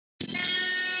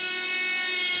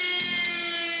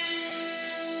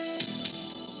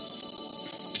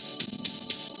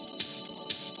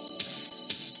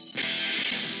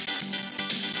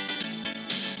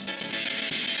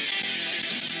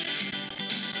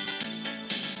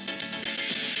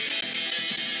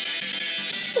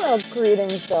Well,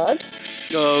 greetings, Doug.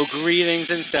 Oh,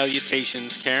 greetings and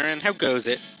salutations, Karen. How goes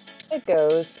it? It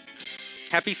goes.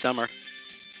 Happy summer.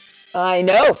 I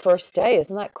know, first day.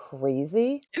 Isn't that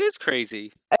crazy? It is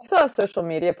crazy. I saw a social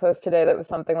media post today that was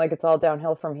something like it's all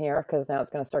downhill from here because now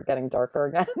it's going to start getting darker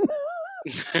again.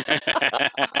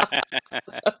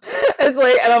 It's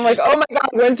like, and I'm like, oh my God,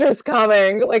 winter's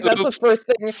coming. Like, that's the Oops. first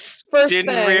thing. First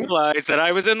Didn't thing. realize that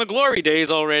I was in the glory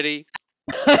days already.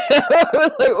 I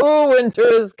was like, oh, winter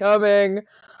is coming.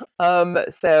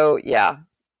 So yeah.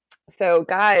 So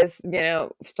guys,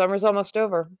 summer's almost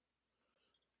over.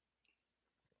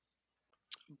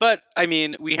 But, I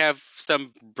mean, we have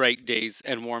some bright days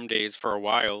and warm days for a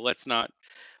while. Let's not,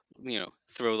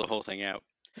 throw the whole thing out.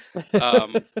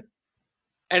 Um,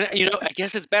 and, I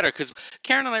guess it's better because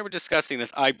Karen and I were discussing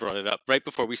this. I brought it up right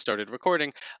before we started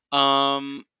recording.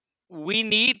 Um, we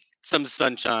need some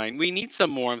sunshine. We need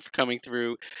some warmth coming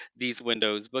through these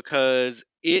windows because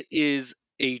it is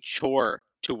a chore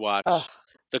to Ugh. watch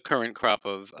the current crop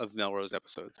of Melrose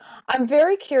episodes. I'm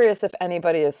very curious if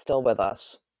anybody is still with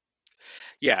us.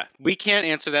 Yeah, we can't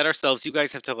answer that ourselves. You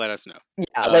guys have to let us know.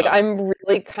 Yeah, like Um, I'm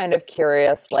really kind of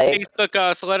curious, like, Facebook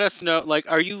us, let us know. Like,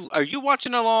 are you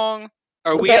watching along?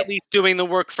 Are we but at least doing the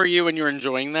work for you and you're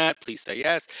enjoying that? Please say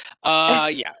yes.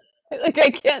 Yeah. like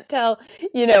I can't tell,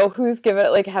 who's given it,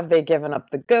 like, have they given up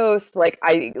the ghost? Like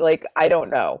I don't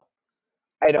know.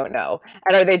 I don't know.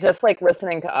 And are they just like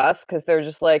listening to us because they're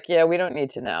just like, yeah, we don't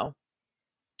need to know.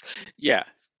 Yeah.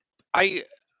 I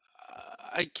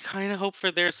I kind of hope for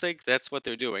their sake that's what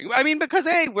they're doing. I mean, because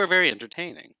A, we're very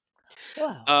entertaining.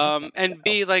 Well, I think And so.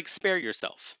 B, like, spare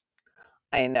yourself.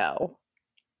 I know.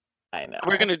 I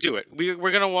We're know. gonna do it.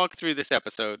 We're gonna walk through this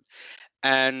episode,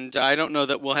 and I don't know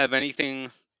that we'll have anything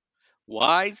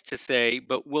wise to say,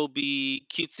 but we'll be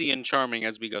cutesy and charming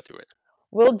as we go through it.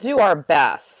 We'll do our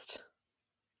best.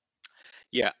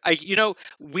 Yeah,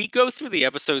 we go through the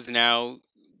episodes now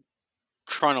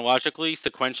chronologically,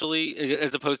 sequentially,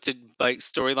 as opposed to by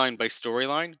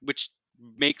storyline, which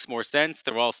makes more sense.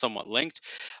 They're all somewhat linked.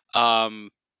 Um,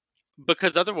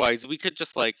 because otherwise we could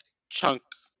just like chunk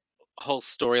whole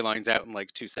storylines out in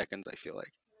like 2 seconds, I feel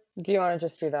like. Do you want to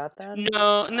just do that then?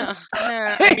 No, no, nah.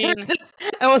 I mean,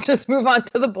 And we'll just move on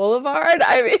to the boulevard.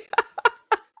 I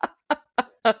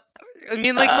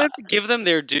mean, like, let's give them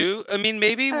their due. I mean,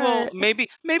 maybe all we'll right.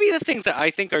 maybe the things that I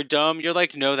think are dumb, you're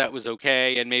like, no, that was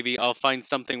okay, and maybe I'll find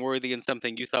something worthy in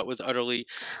something you thought was utterly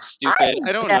I stupid.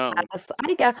 I don't know.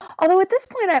 guess. Although at this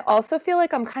point, I also feel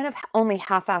like I'm kind of only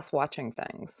half-ass watching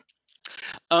things.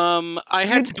 I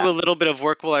had You, to do a little bit of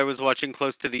work while I was watching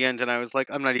close to the end, and I was like,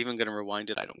 I'm not even gonna rewind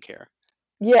it. I don't care.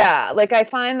 yeah, like I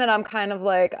find that I'm kind of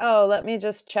like, oh, let me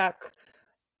just check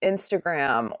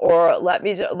Instagram or let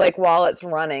me just like while it's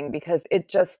running because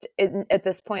at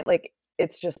this point, like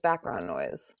it's just background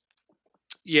noise.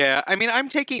 Yeah, I mean, I'm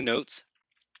taking notes,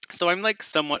 so I'm like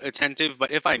somewhat attentive, but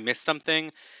if I miss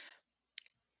something,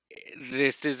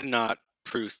 this is not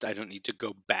Proust. I don't need to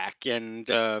go back and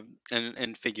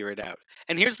figure it out.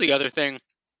 And here's the other thing: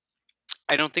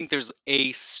 I don't think there's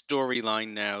a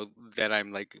storyline now that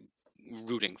I'm like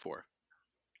rooting for,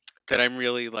 that I'm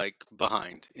really like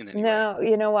behind in any way. No,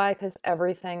 you know why? Because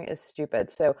everything is stupid.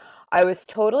 So I was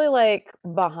totally like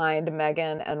behind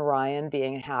Megan and Ryan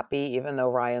being happy, even though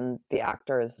Ryan, the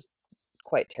actor, is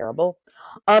quite terrible.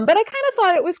 But I kind of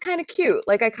thought it was kind of cute.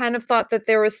 Like I kind of thought that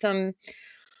there was some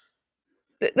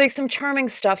charming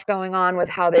stuff going on with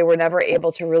how they were never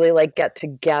able to really like get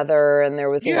together, and there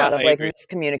was a Yeah, lot of I like agree.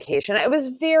 miscommunication. It was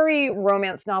very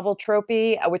romance novel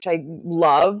tropey, which I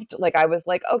loved. Like I was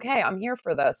like, okay, I'm here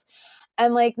for this.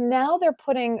 And like now they're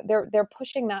pushing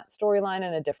that storyline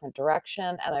in a different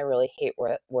direction, and I really hate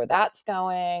where that's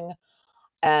going.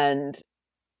 And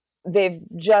they've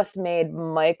just made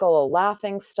Michael a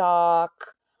laughing stock.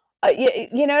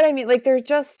 You know what I mean? Like they're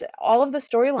just all of the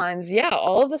storylines. Yeah,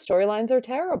 all of the storylines are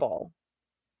terrible.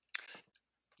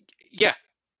 Yeah,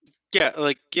 yeah,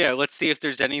 like yeah. Let's see if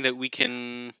there's any that we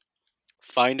can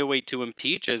find a way to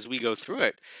impeach as we go through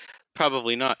it.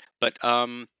 Probably not, but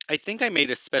I think I made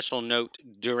a special note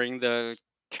during the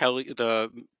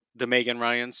Megan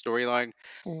Ryan storyline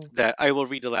Mm. that I will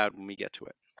read aloud when we get to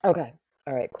it. Okay.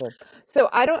 All right, cool. So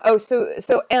I don't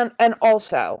and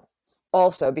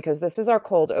also because this is our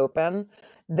cold open,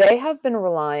 they have been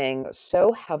relying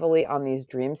so heavily on these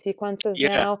dream sequences Yeah,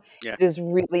 now. yeah, It is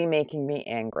really making me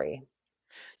angry.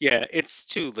 yeah. It's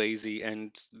too lazy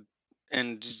and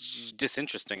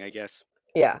disinteresting, I guess.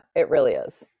 Yeah, it really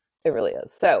is. It really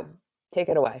is. So, take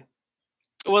it away.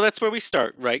 Well, that's where we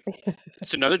start, right?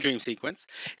 It's another dream sequence.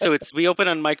 So we open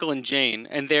on Michael and Jane,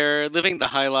 and they're living the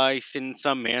high life in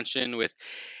some mansion with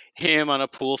him on a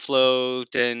pool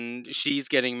float, and she's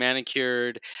getting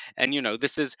manicured. And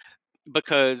this is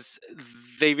because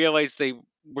they realized they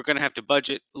were going to have to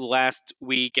budget last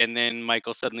week, and then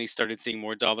Michael suddenly started seeing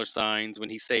more dollar signs when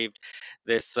he saved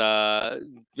this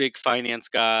big finance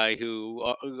guy who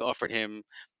offered him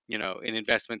an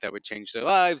investment that would change their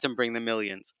lives and bring them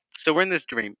millions. So we're in this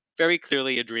dream, very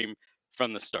clearly a dream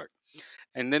from the start.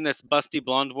 And then this busty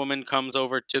blonde woman comes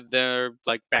over to their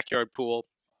like backyard pool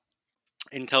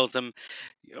and tells him,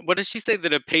 what does she say,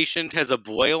 that a patient has a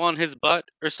boil on his butt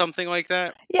or something like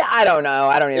that? Yeah, I don't know.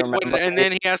 I don't even remember. And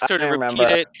then he I asks her to don't repeat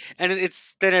remember. it, and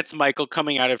it's Michael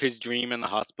coming out of his dream in the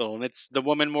hospital, and it's the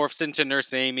woman morphs into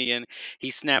Nurse Amy, and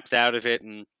he snaps out of it,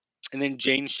 and then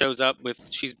Jane shows up with,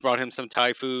 she's brought him some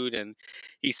Thai food, and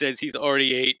he says he's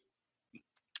already ate.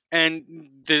 And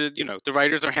the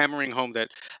writers are hammering home that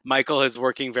Michael is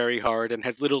working very hard and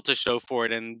has little to show for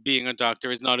it, and being a doctor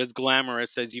is not as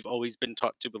glamorous as you've always been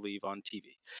taught to believe on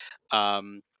TV.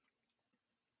 Um,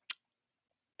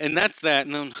 and that's that.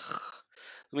 And then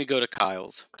let me go to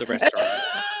Kyle's, the restaurant.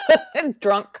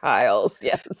 Drunk Kyle's,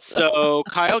 yes. So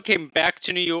Kyle came back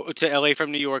to New York, to LA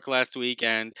from New York last week,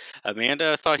 and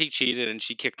Amanda thought he cheated, and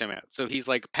she kicked him out. So he's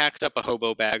like packed up a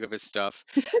hobo bag of his stuff,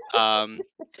 um,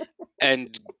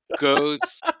 and goes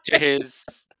to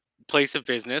his place of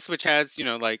business, which has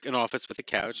like an office with a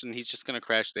couch, and he's just gonna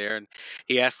crash there. And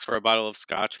he asks for a bottle of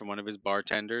scotch from one of his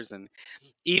bartenders, and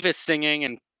Eve is singing,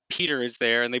 and Peter is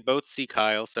there, and they both see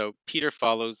Kyle. So Peter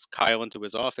follows Kyle into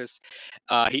his office.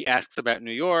 He asks about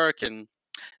New York, and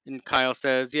Kyle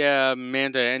says, "Yeah,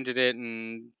 Amanda ended it."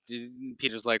 And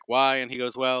Peter's like, "Why?" And he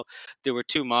goes, "Well, there were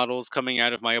two models coming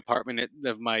out of my apartment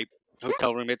of my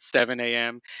hotel room at 7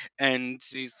 a.m." And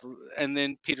and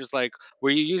then Peter's like, "Were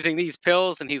you using these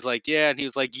pills?" And he's like, "Yeah." And he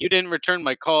was like, "You didn't return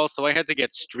my call, so I had to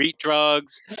get street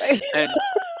drugs." And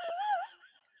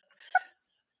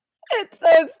It's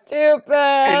so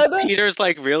and stupid. Peter's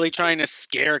like really trying to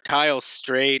scare Kyle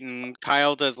straight, and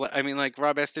Kyle does. I mean, like,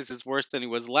 Rob Estes is worse than he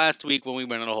was last week when we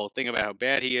went on a whole thing about how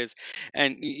bad he is,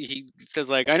 and he says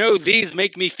like, "I know these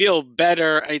make me feel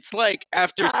better." It's like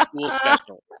after school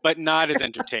special, but not as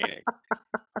entertaining.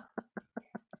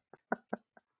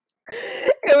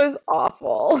 It was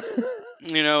awful.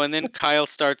 And then Kyle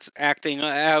starts acting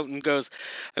out and goes,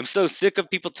 "I'm so sick of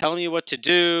people telling me what to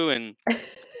do,"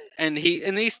 and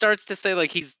he starts to say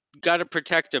like he's got to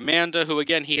protect Amanda, who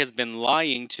again he has been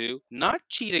lying to, not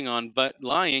cheating on, but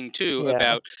lying to Yeah,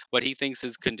 about what he thinks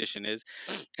his condition is.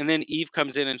 And then Eve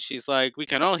comes in and she's like, "We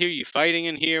can all hear you fighting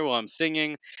in here while I'm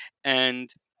singing," and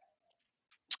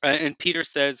and Peter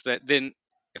says that then.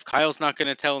 If Kyle's not going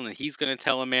to tell, then he's going to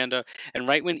tell Amanda. And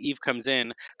right when Eve comes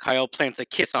in, Kyle plants a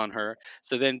kiss on her.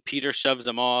 So then Peter shoves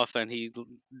him off, and he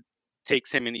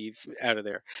takes him and Eve out of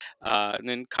there. And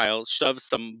then Kyle shoves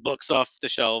some books off the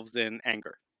shelves in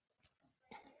anger.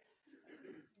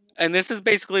 And this is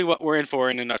basically what we're in for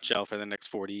in a nutshell for the next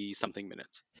 40 something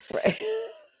minutes. right.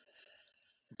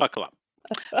 Buckle up.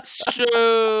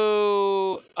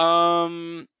 So,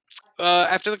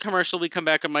 after the commercial, we come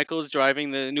back and Michael is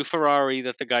driving the new Ferrari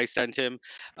that the guy sent him,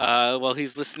 while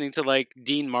he's listening to like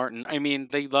Dean Martin. I mean,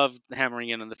 they love hammering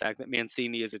in on the fact that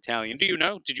Mancini is Italian. Do you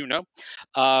know? Did you know?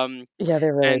 Um, Yeah,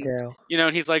 they really and do.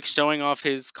 and he's like showing off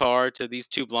his car to these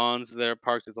two blondes that are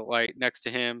parked at the light next to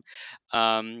him.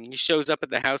 He shows up at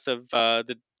the house of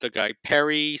the guy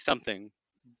Perry something,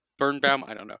 Birnbaum.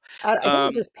 I don't know. I think it was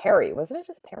Um, just Perry. Wasn't it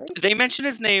just Perry? they mention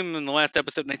his name in the last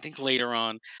episode, and I think later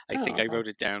on, I Oh, think I okay. wrote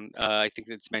it down. I think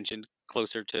it's mentioned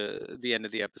closer to the end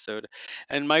of the episode.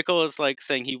 And Michael is like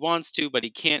saying he wants to, but he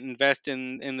can't invest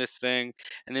in this thing.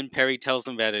 And then Perry tells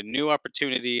him about a new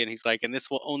opportunity, and he's like, "And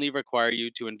this will only require you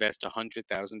to invest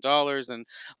 $100,000." And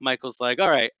Michael's like, "All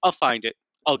right, I'll find it.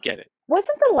 I'll get it."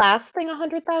 Wasn't the last thing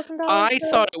 $100,000 I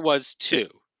though? thought it was too,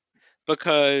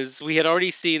 because we had already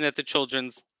seen that the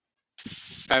Children's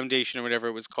Foundation or whatever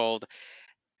it was called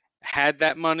had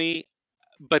that money,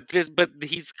 but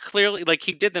he's clearly like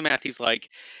he did the math. He's like,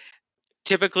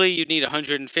 typically you need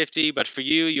 150, but for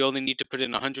you only need to put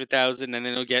in 100,000, and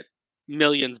then you'll get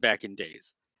millions back in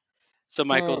days. So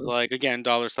Michael's Mm. like, again,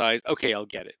 dollar size. Okay, I'll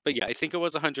get it. But yeah, I think it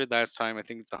was 100 last time. I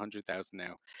think it's 100,000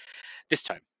 now. This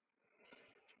time.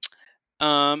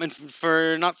 And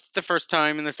for not the first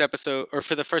time in this episode, or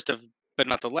for the first of, but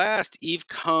not the last, Eve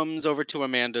comes over to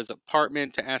Amanda's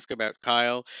apartment to ask about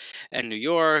Kyle and New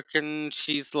York. And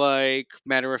she's like,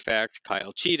 matter of fact,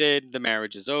 Kyle cheated. The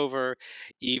marriage is over.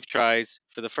 Eve tries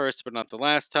for the first, but not the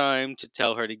last time, to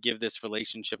tell her to give this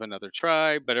relationship another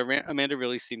try. But Amanda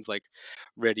really seems like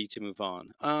ready to move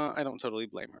on. I don't totally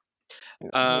blame her. Me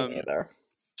Um, neither.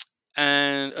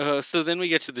 And so then we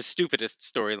get to the stupidest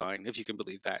storyline, if you can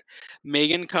believe that.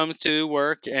 Megan comes to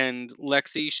work, and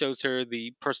Lexi shows her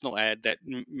the personal ad that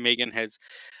Megan has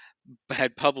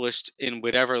had published in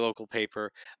whatever local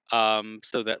paper,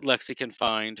 so that Lexi can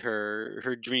find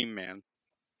her dream man.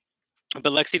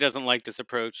 But Lexi doesn't like this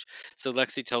approach, so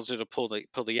Lexi tells her to pull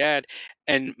the ad,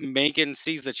 and Megan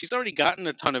sees that she's already gotten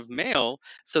a ton of mail,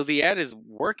 so the ad is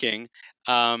working.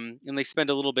 And they spend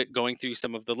a little bit going through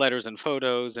some of the letters and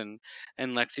photos, and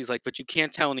Lexi's like, "But you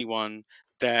can't tell anyone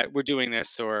that we're doing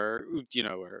this, or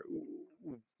or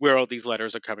where all these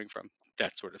letters are coming from,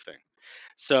 that sort of thing."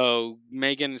 So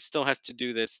Megan still has to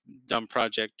do this dumb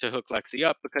project to hook Lexi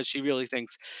up because she really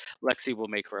thinks Lexi will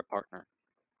make her a partner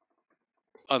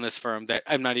on this firm that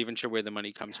I'm not even sure where the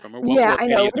money comes from or what Yeah, work I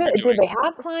any know. of them are Do doing. they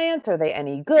have clients? Are they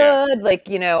any Yeah. good? Like,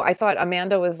 I thought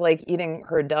Amanda was like eating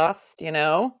her dust, you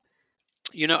know?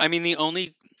 I mean, the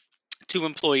only two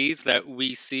employees that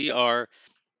we see are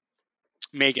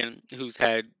Megan, who's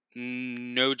had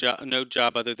no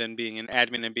job other than being an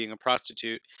admin and being a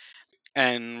prostitute,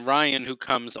 and Ryan, who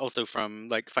comes also from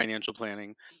like financial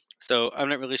planning. So I'm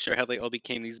not really sure how they all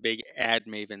became these big ad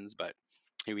mavens, but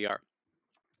here we are.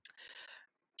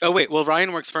 Oh wait, well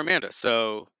Ryan works for Amanda,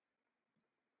 so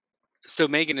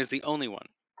Megan is the only one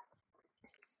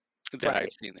that I've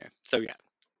Right. seen there. So yeah,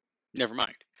 never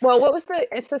mind. Well, what was the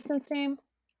assistant's name?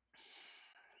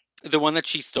 The one that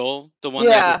she stole, the one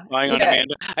that was Yeah, spying on yeah,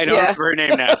 Amanda. I don't yeah. remember her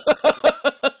name now.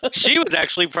 She was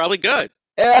actually probably good.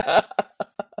 Yeah.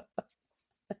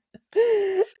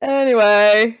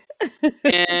 Anyway.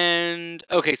 And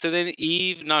okay, so then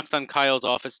Eve knocks on Kyle's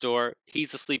office door.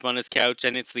 He's asleep on his couch,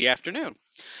 and it's the afternoon.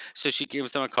 So she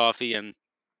gives him a coffee, and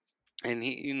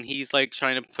he's like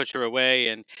trying to push her away,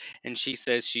 and she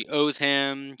says she owes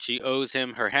him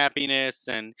her happiness,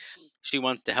 and she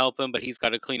wants to help him, but he's got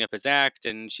to clean up his act,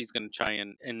 and she's going to try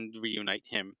and reunite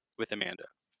him with Amanda.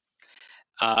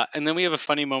 And then we have a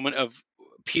funny moment of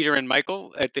Peter and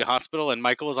Michael at the hospital, and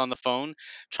Michael is on the phone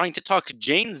trying to talk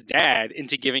Jane's dad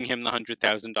into giving him the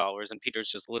 $100,000, and Peter's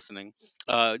just listening.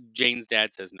 Jane's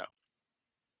dad says no,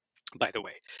 by the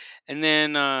way. And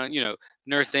then,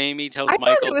 Nurse Amy I tells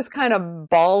thought it Michael. was kind of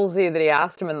ballsy that he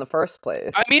asked him in the first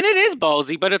I place. mean, it is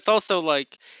ballsy, but it's also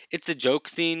like it's a joke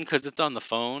scene because it's on the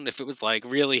phone. If it was like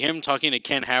really him talking to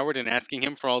Ken Howard and asking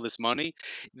him for all this money,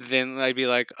 then I'd be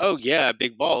like, oh yeah,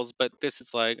 big balls. But this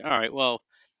is like, all right, well,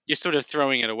 you're sort of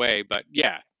throwing it away. But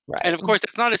yeah. And Right. of course,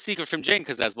 it's not a secret from Jane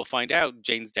because, as we'll find out,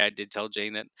 Jane's dad did tell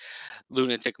Jane that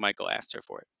lunatic Michael asked her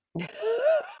for it.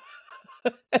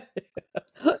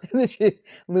 And then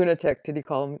lunatic. Did he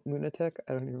call him lunatic?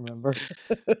 I don't even remember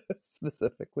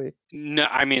specifically. No,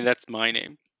 I mean that's my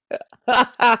name.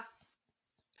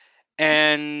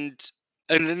 And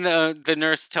and then the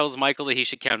nurse tells Michael that he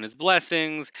should count his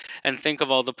blessings and think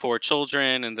of all the poor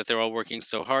children and that they're all working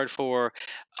so hard for.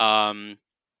 Um,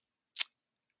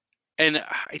 and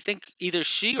I think either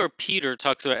she or Peter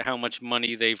talks about how much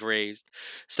money they've raised.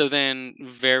 So then,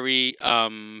 very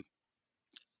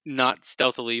not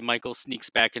stealthily, Michael sneaks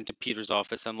back into Peter's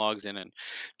office and logs in and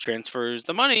transfers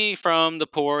the money from the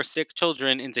poor, sick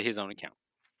children into his own account.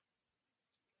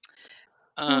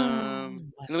 Oh,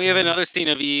 And then we have Michael. another scene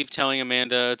of Eve telling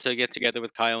Amanda to get together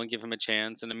with Kyle and give him a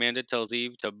chance, and Amanda tells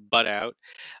Eve to butt out.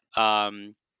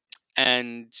 Um,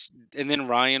 and and then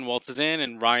Ryan waltzes in,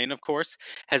 and Ryan, of course,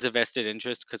 has a vested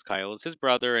interest because Kyle is his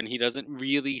brother, and he doesn't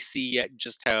really see yet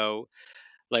just how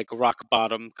like rock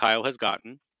bottom Kyle has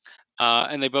gotten.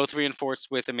 And they both reinforce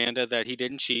with Amanda that he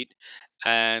didn't cheat,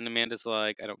 and Amanda's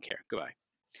like, "I don't care, goodbye."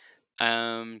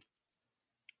 Um,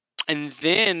 and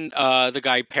then the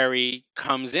guy Perry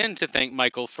comes in to thank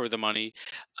Michael for the money,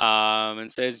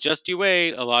 and says, "Just you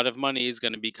wait, a lot of money is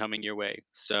going to be coming your way.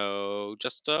 So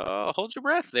just hold your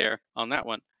breath there on that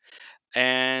one."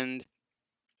 And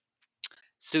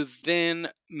so then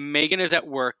Megan is at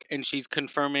work and she's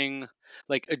confirming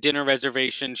like a dinner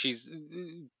reservation. She's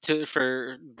to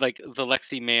for like the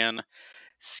Lexi man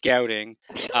scouting.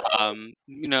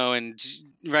 And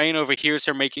Ryan overhears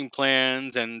her making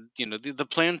plans, and the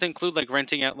plans include like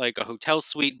renting out like a hotel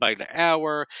suite by the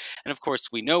hour, and of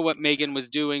course we know what Megan was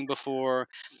doing before,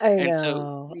 I and so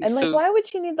know. And like, so why would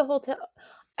she need the hotel?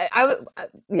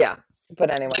 Yeah. But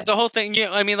like anyway. the whole thing,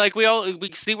 I mean, like we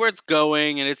see where it's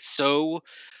going, and it's so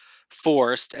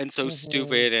forced and so Hmm.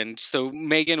 stupid, and so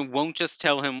Megan won't just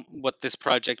tell him what this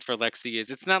project for Lexi is.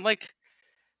 It's not like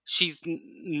she's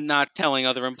not telling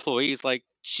other employees, like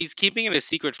she's keeping it a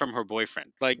secret from her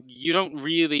boyfriend. Like you don't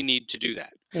really need to do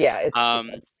that. Yeah, it's um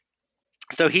stupid.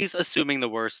 so he's assuming the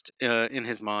worst in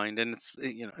his mind, and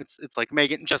it's like,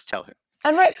 Megan, just tell him.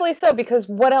 And rightfully so, because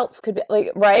what else could be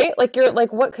like, right? Like you're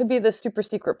like, what could be the super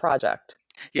secret project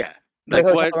Yeah. with Like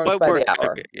hotel rooms what by work the could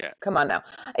it be? hour? Yeah. Come on now.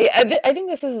 I think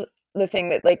this is the thing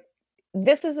that like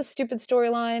this is a stupid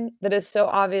storyline that is so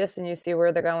obvious and you see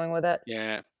where they're going with it.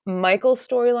 Yeah. Michael's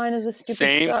storyline is a stupid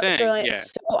Same thing. storyline. Yeah.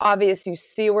 It's so obvious. You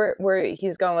see where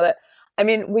he's going with it. I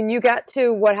mean, when you get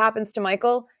to what happens to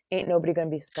Michael, ain't nobody gonna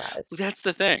be surprised. That's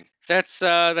the thing. That's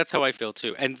how I feel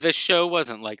too. And the show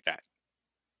wasn't like that.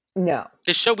 No,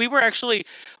 The show, we were actually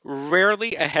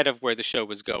rarely ahead of where the show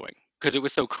was going because it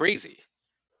was so crazy.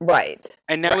 right,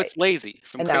 And now right. it's lazy,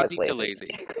 from And now it's crazy to lazy.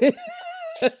 lazy.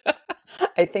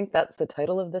 I think that's the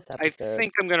title of this I episode.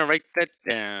 think I'm gonna write that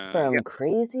down. From Yep,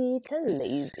 crazy to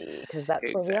lazy, because that's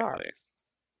where we are. exactly.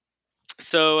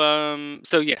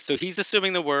 So he's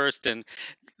assuming the worst, and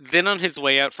then on his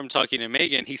way out from talking to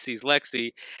Megan, he sees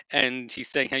Lexi, and he's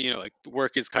saying how, like,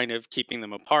 work is kind of keeping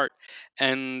them apart,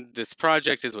 and this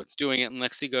project is what's doing it. And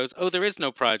Lexi goes, "Oh, there is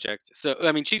no project." So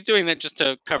I mean, she's doing that just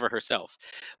to cover herself,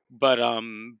 but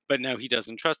now he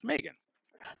doesn't trust Megan.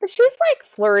 But she's like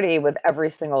flirty with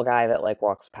every single guy that like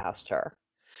walks past her.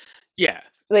 Yeah,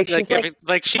 Like like she's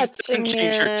like she doesn't touching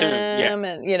change her tune. Yeah, him,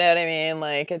 and you know what I mean.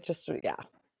 Like it just, yeah,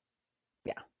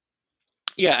 yeah,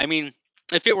 yeah. I mean,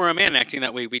 if it were a man acting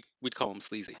that way, we'd call him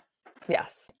sleazy.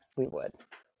 yes, we would.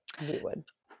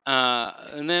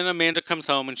 And then Amanda comes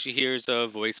home and she hears a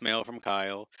voicemail from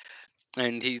Kyle,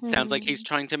 and he sounds like he's Hmm.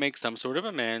 trying to make some sort of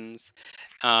amends.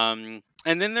 And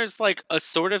then there's like a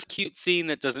sort of cute scene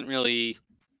that doesn't really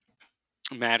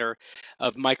matter,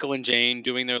 of Michael and Jane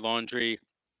doing their laundry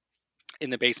in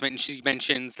the basement, and she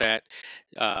mentions that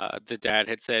the dad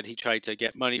had said he tried to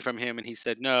get money from him and he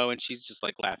said no, and she's just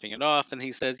like laughing it off, and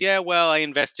he says, "Yeah, well, I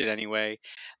invested anyway."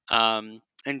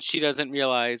 And she doesn't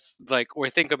realize, like, or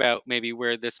think about maybe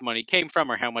where this money came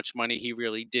from or how much money he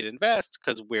really did invest,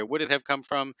 because where would it have come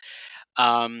from?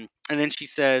 And then she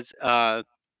says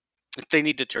they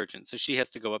need detergent, so she has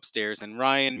to go upstairs, and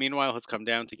Ryan meanwhile has come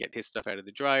down to get his stuff out of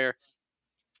the dryer.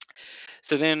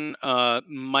 So then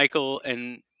Michael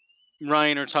and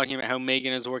Ryan are talking about how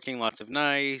Megan is working lots of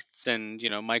nights, and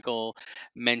Michael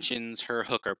mentions her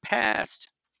hooker past,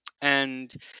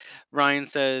 and Ryan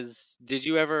says, "Did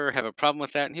you ever have a problem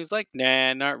with that?" And he was like,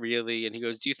 "Nah, not really." And he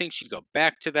goes, "Do you think she'd go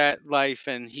back to that life?"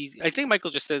 And I think Michael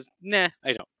just says, "Nah,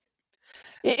 I don't."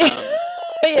 Um,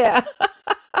 Yeah.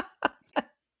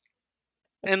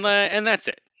 and that's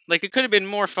it. Like, it could have been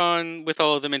more fun with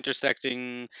all of them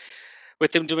intersecting,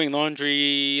 with them doing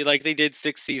laundry like they did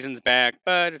 6 seasons back,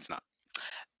 but it's not.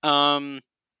 Um,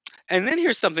 And then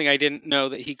here's something I didn't know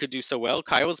that he could do so well.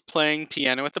 Kyle was playing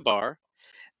piano at the bar,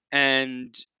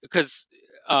 and because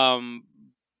um,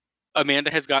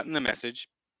 Amanda has gotten the message,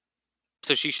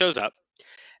 so she shows up,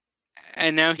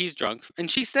 and now he's drunk, and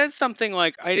she says something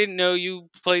like, "I didn't know you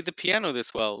played the piano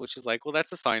this well," which is like, well,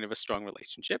 that's a sign of a strong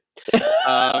relationship.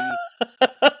 Um,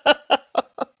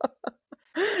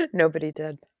 Nobody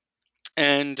did.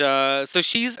 and so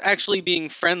she's actually being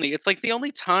friendly. It's like the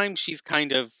only time she's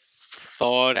kind of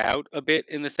thawed out a bit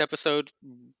in this episode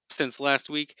since last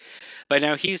week. But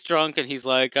now he's drunk and he's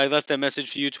like, "I left that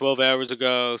message for you 12 hours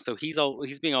ago." So he's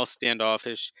being all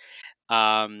standoffish.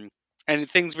 Um, and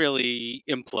things really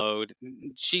implode.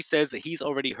 She says that he's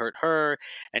already hurt her,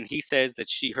 and he says that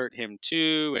she hurt him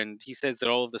too. And he says that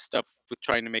all of the stuff with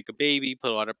trying to make a baby put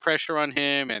a lot of pressure on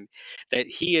him, and that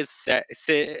he is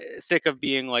sick of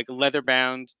being like leather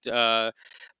bound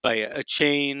by a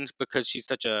chain because she's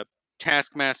such a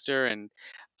taskmaster. And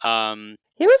um,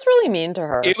 He was really mean to it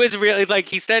her. was really like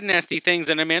he said nasty things,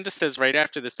 and Amanda says right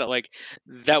after this that, like,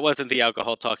 that wasn't the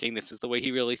alcohol talking. This is the way he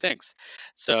really thinks.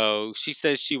 So she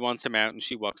says she wants him out, and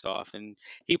she walks off. And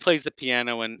he plays the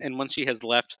piano, and once she has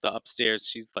left the upstairs,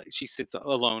 she sits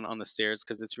alone on the stairs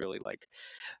because it's really like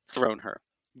thrown her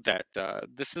that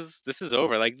this is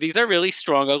over. Like, these are really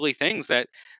strong, ugly things that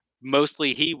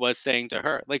mostly he was saying to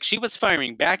her. Like, she was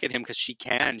firing back at him because she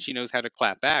knows how to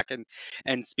clap back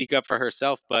and speak up for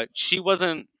herself, but she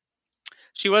wasn't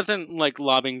like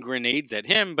lobbing grenades at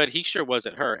him, but he sure was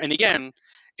at her. And again,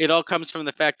 it all comes from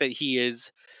the fact that he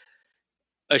is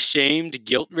ashamed,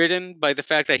 guilt ridden by the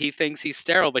fact that he thinks he's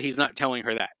sterile, but he's not telling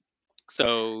her that.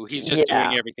 So he's just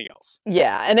doing Yeah. everything else.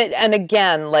 Yeah. And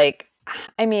again, like,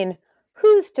 I mean,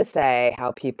 who's to say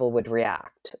how people would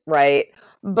react, right?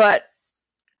 But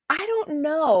I don't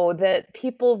know that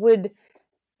people would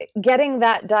getting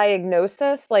that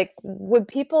diagnosis, like, would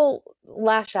people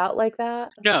lash out like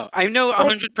that? No, I know Like,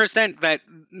 100% that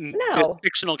this no.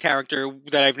 fictional character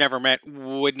that I've never met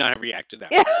would not have reacted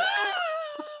that way. Yeah.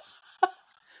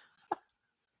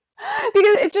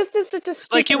 because it just is such a Like,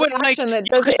 stupid you wouldn't like reaction that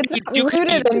you does could it. It's be not you could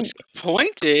be rooted in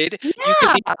disappointed, you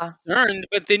could be yeah. concerned,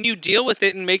 but then you deal with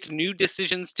it and make new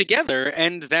decisions together,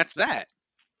 and that's that.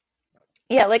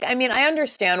 Yeah, like I mean, I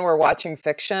understand we're watching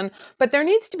fiction, but there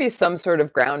needs to be some sort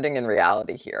of grounding in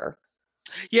reality here.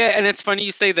 Yeah, and it's funny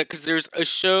you say that because there's a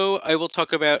show I will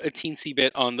talk about a teensy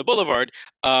bit on the Boulevard,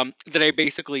 that I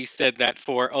basically said that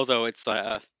for, although it's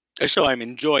a show I'm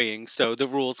enjoying, so the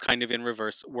rules kind of in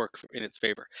reverse work in its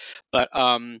favor. But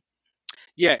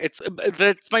yeah,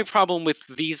 that's my problem with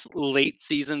these late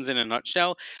seasons in a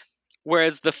nutshell.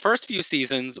 Whereas the first few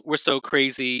seasons were so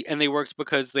crazy, and they worked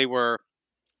because they were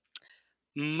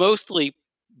mostly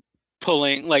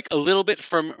pulling like a little bit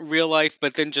from real life,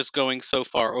 but then just going so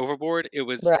far overboard. It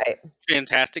was Right.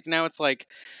 fantastic. Now it's like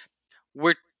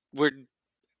we're we're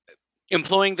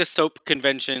employing the soap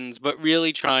conventions, but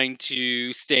really trying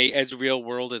to stay as real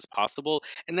world as possible.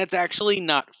 And that's actually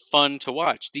not fun to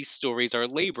watch. These stories are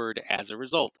labored as a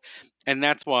result. And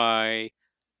that's why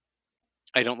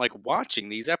I don't like watching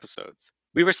these episodes.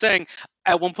 We were saying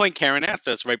at one point, Karen asked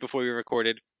us right before we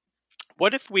recorded,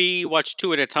 what if we watch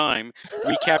two at a time,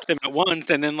 recap them at once,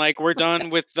 and then like we're done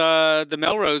with the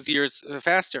Melrose years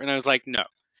faster? And I was like, no,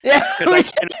 Yeah, because I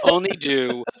can only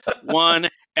do one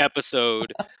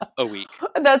episode a week.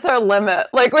 that's our limit.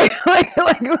 Like we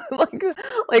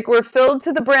like we're filled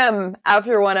to the brim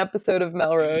after one episode of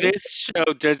Melrose. This show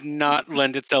does not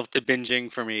lend itself to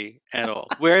binging for me at all.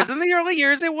 Whereas in the early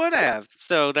years it would have.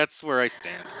 So that's where I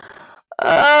stand.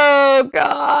 Oh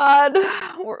God,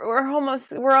 we're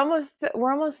almost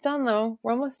done though.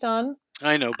 We're almost done.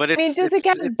 I know, but I mean, does it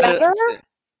get better?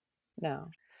 No.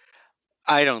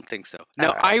 I don't think so. All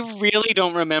Now, I right. really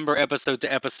don't remember episode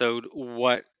to episode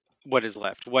what is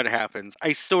left, what happens.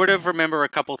 I sort of remember a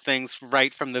couple things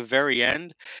right from the very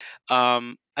end.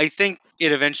 I think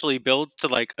it eventually builds to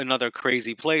like another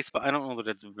crazy place, but I don't know that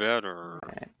it's better.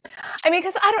 Right. I mean,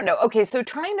 because I don't know. Okay, so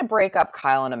trying to break up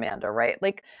Kyle and Amanda, right?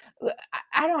 Like,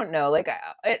 I don't know. Like,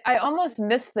 I almost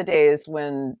miss the days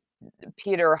when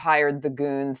Peter hired the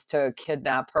goons to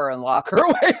kidnap her and lock her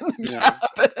away in the Yeah,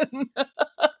 cabin.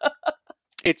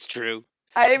 it's true,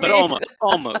 I but mean,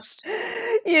 almost.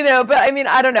 but I mean,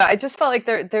 I don't know. I just felt like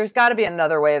there's got to be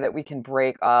another way that we can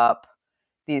break up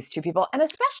these two people, and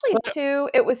especially But too,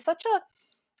 it was such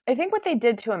a. I think what they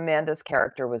did to Amanda's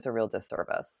character was a real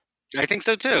disservice. I think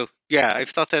so too. Yeah, I've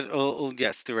thought that.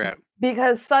 Yes, throughout.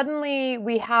 Because suddenly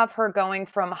we have her going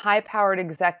from high-powered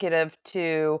executive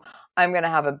to I want to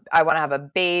have a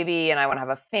baby and I want to have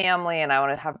a family and I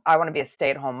want to be a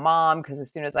stay-at-home mom because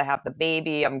as soon as I have the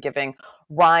baby, I'm giving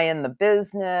Ryan the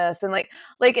business and like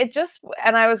it just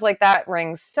and I was like that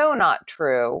rings so not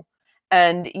true.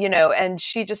 And and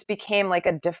she just became like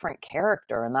a different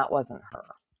character and that wasn't her.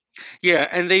 Yeah,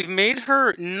 and they've made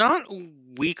her not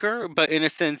weaker, but in a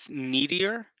sense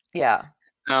needier. Yeah.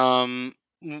 Um,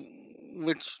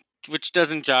 which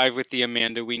doesn't jive with the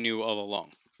Amanda we knew all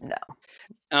along. No.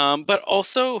 But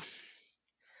also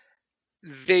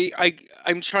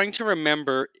I'm trying to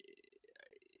remember.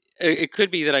 It could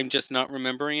be that I'm just not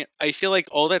remembering it. I feel like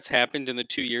all that's happened in the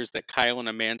 2 years that Kyle and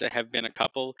Amanda have been a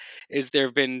couple is there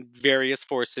have been various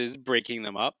forces breaking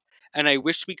them up, and I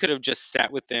wish we could have just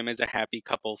sat with them as a happy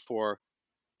couple for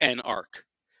an arc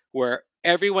where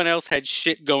everyone else had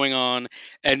shit going on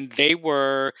and they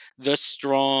were the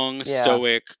strong Yeah.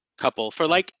 stoic couple for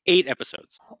like 8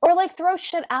 episodes Or like throw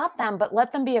shit at them but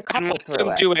let them be a and couple let through them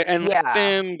it. do it and let Yeah.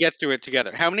 them get through it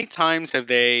together. How many times have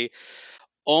they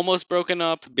almost broken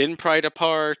up, been pried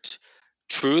apart,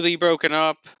 truly broken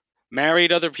up,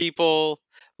 married other people?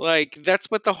 Like that's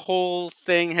what the whole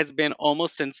thing has been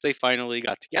almost since they finally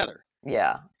got together.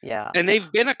 Yeah, yeah, And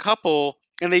they've been a couple,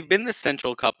 and they've been the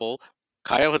central couple.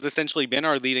 Kyle has essentially been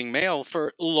our leading male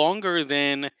for longer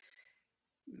than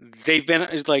they've been.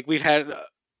 Like we've had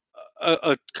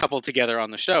a couple together on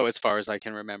the show, as far as I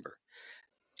can remember.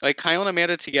 Like Kyle and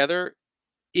Amanda together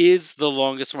is the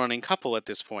longest running couple at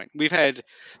this point. We've had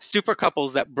super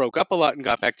couples that broke up a lot and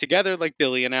got back together, like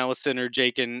Billy and Allison or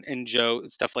Jake and Joe,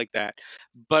 stuff like that.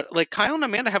 But like Kyle and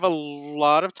Amanda have a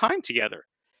lot of time together.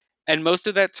 And most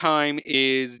of that time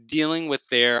is dealing with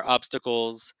their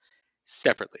obstacles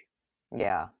separately.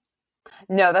 yeah.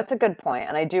 No, that's a good point,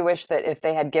 and I do wish that if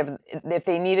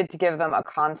they needed to give them a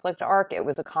conflict arc, it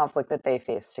was a conflict that they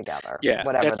faced together, Yeah,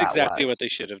 whatever that's that exactly what was. they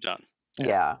should have done. Yeah.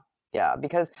 Yeah, yeah,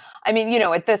 because I mean,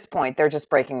 at this point, they're just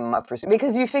breaking them up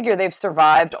because you figure they've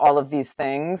survived all of these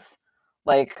things,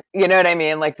 like, you know what I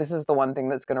mean? Like, this is the one thing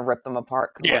that's gonna rip them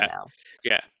apart. Come on Yeah. now.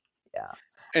 Yeah. Yeah,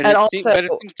 And and but also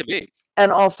it seems to be.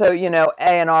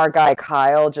 A&R guy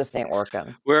Kyle just ain't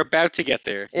working. We're about to get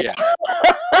there. Yeah.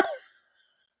 Yeah.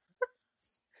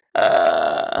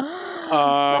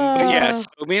 But yeah, Uh, so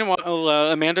meanwhile,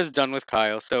 Amanda's done with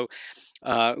Kyle. So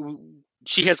uh, w-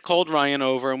 she has called Ryan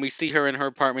over, and we see her in her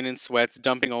apartment in sweats,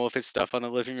 dumping all of his stuff on the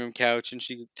living room couch. And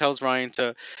she tells Ryan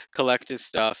to collect his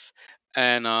stuff.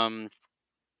 And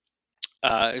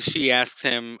she asks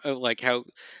him like how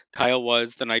Kyle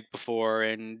was the night before,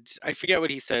 and I forget what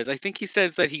he says. I think he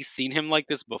says that he's seen him like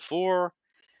this before,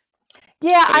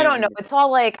 yeah, but I I don't don't know. remember. It's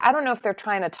all like I don't know if they're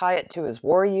trying to tie it to his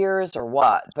war years or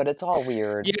what, but it's all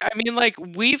weird. Yeah, I mean, like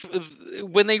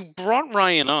when they brought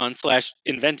Ryan on slash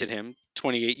invented him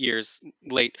 28 years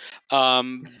late,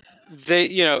 they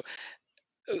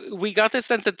we got the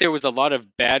sense that there was a lot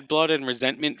of bad blood and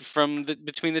resentment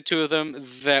between the two of them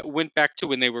that went back to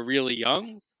when they were really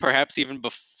young, perhaps even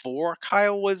before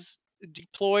Kyle was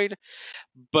deployed,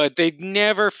 but they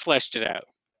never fleshed it out,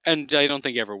 and I don't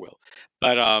think ever will.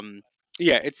 But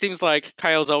yeah, it seems like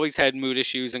Kyle's always had mood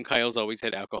issues and Kyle's always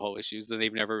had alcohol issues that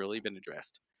they've never really been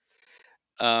addressed.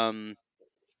 Um,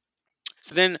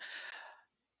 so then,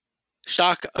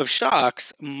 shock of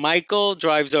shocks, Michael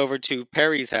drives over to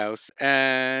Perry's house,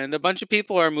 and a bunch of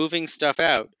people are moving stuff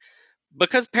out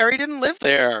because Perry didn't live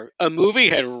there. A movie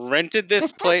had rented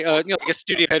this play, like a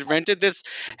studio had rented this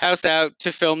house out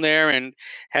to film there and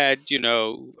had,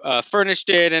 furnished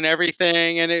it and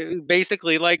everything. And it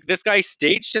basically like this guy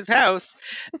staged his house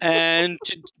and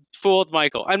fooled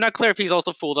Michael. I'm not clear if he's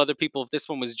also fooled other people. If this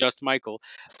one was just Michael,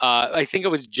 I think it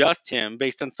was just him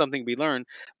based on something we learned.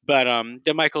 But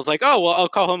then Michael's like, "Oh well, I'll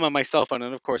call him on my cell phone,"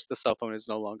 and of course the cell phone is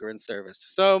no longer in service.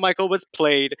 So Michael was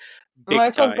played big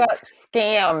Michael time, got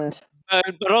scammed.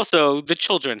 but also the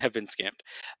children have been scammed.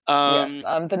 Yes,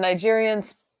 Um, the Nigerian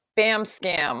spam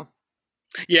scam,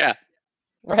 yeah,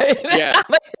 right? yeah,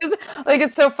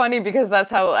 It's so funny because that's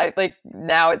how I like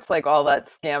now it's like all that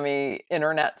scammy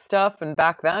internet stuff, and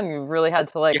back then you really had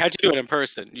to you like had to do it in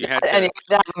person. You had and to, you had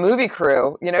to have a movie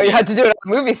crew. You yeah, had to do it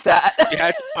on a movie set. you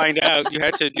had to find out. You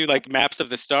had to do like maps of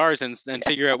the stars and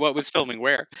figure out what was filming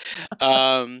where.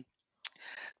 Um,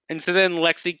 and so then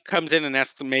Lexi comes in and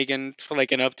asks Megan for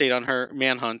like an update on her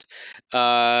manhunt,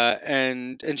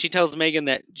 and she tells Megan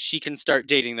that she can start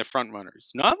dating the front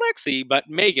runners. Not Lexi, but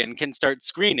Megan can start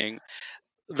screening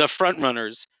the front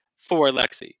runners for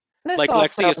Lexi. It's Like all Lexi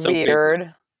so is so busy.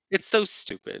 weird. It's so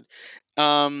stupid.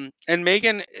 And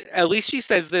Megan, at least she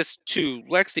says this to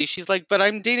Lexi. She's like, "But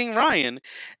I'm dating Ryan,"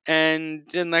 and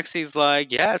then Lexi's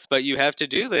like, "Yes, but you have to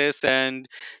do this." And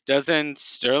doesn't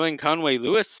Sterling Conway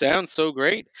Lewis sound so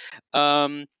great?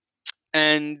 Um,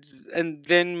 and and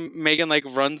then Megan like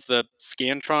runs the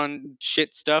Scantron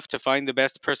shit stuff to find the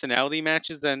best personality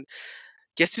matches, and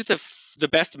guess who the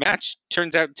best match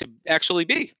turns out to actually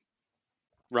be?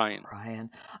 Ryan. Ryan.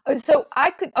 So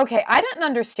okay, I didn't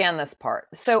understand this part.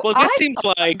 So Well, this I seems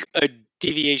like a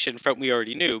deviation from we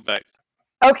already knew, but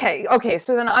Okay,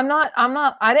 so then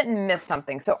I didn't miss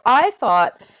something. So I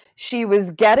thought she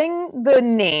was getting the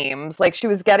names, like she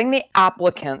was getting the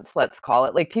applicants, let's call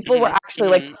it. Like people were mhm, actually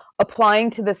like mhm. applying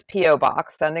to this PO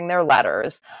box, sending their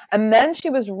letters, and then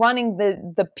she was running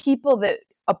the people that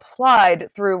applied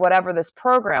through whatever this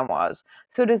program was.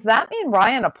 So does that mean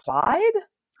Ryan applied?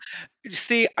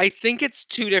 See, I think it's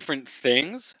two different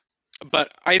things,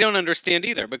 but I don't understand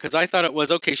either because I thought it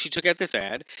was okay. She took out this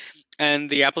ad, and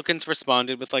the applicants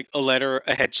responded with like a letter,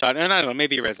 a headshot, and I don't know,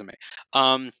 maybe a resume.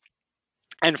 Um,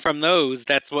 and from those,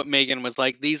 that's what Megan was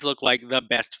like. These look like the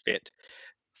best fit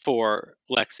for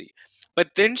Lexi.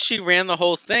 But then she ran the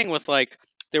whole thing with like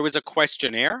there was a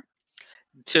questionnaire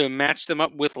to match them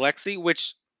up with Lexi,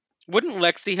 which wouldn't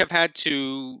Lexi have had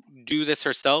to do this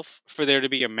herself for there to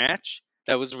be a match?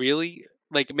 That was really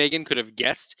like Megan could have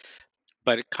guessed,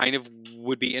 but it kind of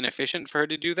would be inefficient for her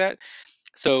to do that.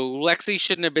 So Lexi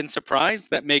shouldn't have been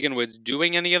surprised that Megan was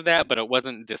doing any of that, but it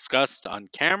wasn't discussed on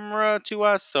camera to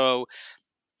us, so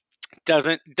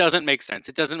doesn't make sense.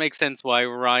 It doesn't make sense why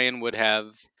Ryan would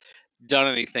have done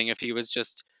anything if he was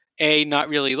just A, not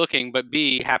really looking, but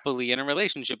B, happily in a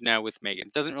relationship now with Megan.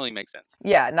 Doesn't really make sense.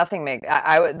 Yeah, nothing make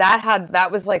that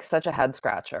was like such a head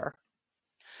scratcher.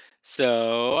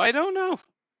 So I don't know.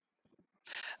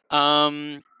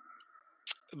 Um,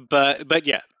 but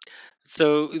yeah.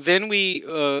 So then we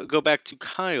go back to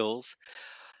Kyle's,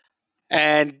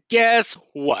 and guess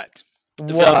what?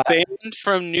 The What? band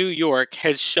from New York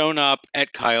has shown up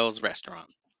at Kyle's restaurant.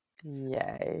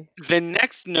 Yay. The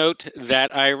next note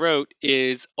that I wrote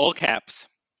is all caps.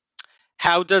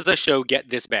 How does a show get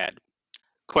this bad?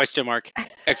 Question mark,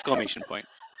 exclamation point.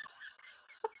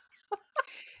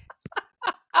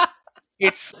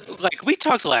 It's like we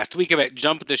talked last week about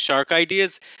jump the shark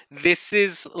ideas. This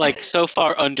is like so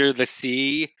far under the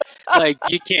sea. Like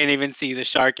you can't even see the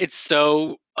shark. It's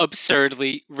so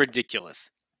absurdly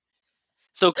ridiculous.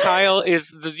 So Kyle is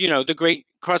the great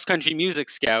cross country music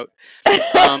scout.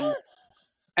 Um,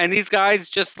 and these guys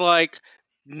just like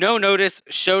no notice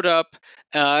showed up,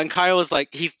 and Kyle is like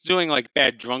he's doing like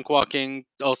bad drunk walking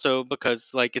also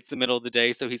because like it's the middle of the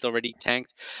day, so he's already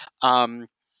tanked. Um,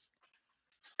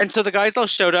 and so the guys all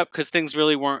showed up because things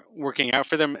really weren't working out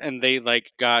for them, and they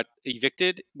like got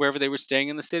evicted wherever they were staying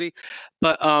in the city.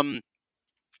 But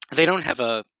they don't have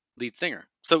a lead singer.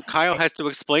 So Kyle has to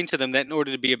explain to them that in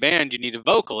order to be a band, you need a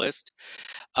vocalist.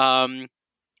 Um,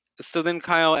 so then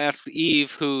Kyle asks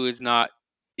Eve, who is not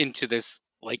into this,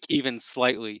 like even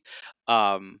slightly,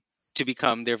 to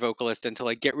become their vocalist and to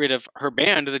like get rid of her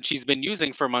band that she's been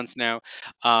using for months now,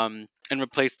 and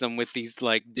replace them with these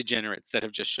like degenerates that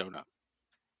have just shown up.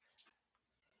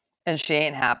 And she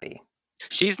ain't happy.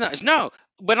 She's not. No,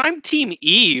 when I'm Team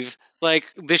Eve,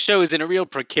 like the show is in a real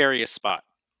precarious spot.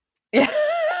 Yeah.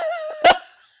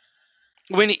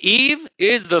 When Eve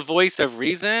is the voice of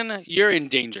reason, you're in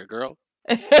danger, girl.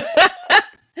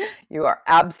 You are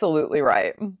absolutely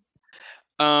right.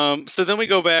 So then we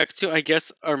go back to, I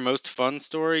guess, our most fun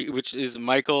story, which is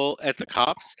Michael at the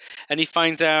cops, and he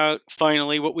finds out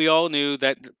finally what we all knew,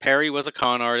 that Perry was a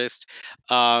con artist,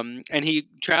 and he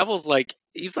travels like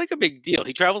he's like a big deal.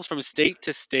 He travels from state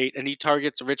to state, and he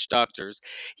targets rich doctors.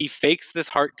 He fakes this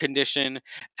heart condition,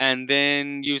 and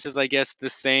then uses, I guess, the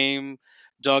same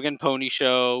dog and pony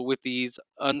show with these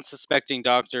unsuspecting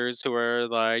doctors who are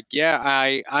like, "Yeah,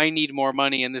 I need more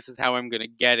money, and this is how I'm gonna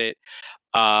get it."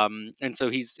 And so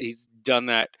he's done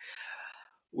that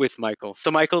with Michael.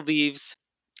 So Michael leaves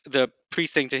the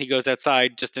precinct and he goes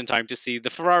outside just in time to see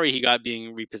the Ferrari he got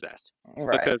being repossessed.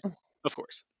 Right. Because, of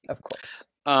course. Of course.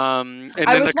 And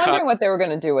I then was the cop. wondering what they were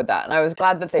going to do with that, and I was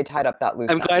glad that they tied up that I'm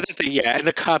loose glad end. that yeah, and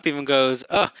the cop even goes,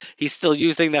 "Oh, he's still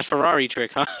using that Ferrari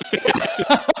trick, huh?"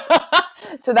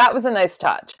 So that was a nice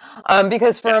touch.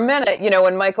 Because for Yeah. a minute,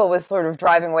 when Michael was sort of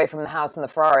driving away from the house in the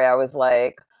Ferrari, I was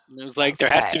like, It was like there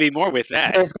has to okay, be more with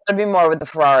that. there's going to be more with the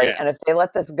Ferrari. Yeah. And if they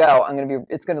let this go,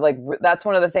 it's going to like, that's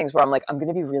one of the things where I'm like, I'm going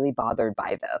to be really bothered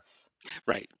by this,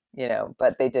 Right.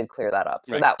 but they did clear that up.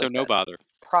 So Right. that So was no good. bother.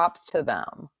 Props to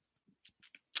them.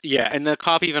 Yeah, and the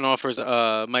cop even offers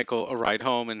Michael a ride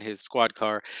home in his squad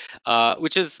car,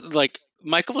 which is like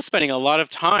Michael was spending a lot of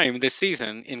time this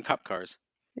season in cop cars.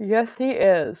 Yes, he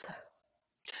is.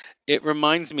 It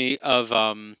reminds me of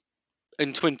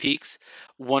in Twin Peaks,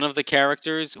 one of the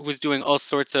characters was doing all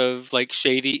sorts of like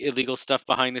shady illegal stuff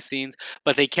behind the scenes,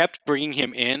 but they kept bringing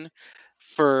him in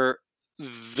for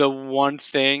the one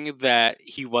thing that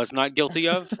he was not guilty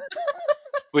of,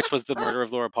 which was the murder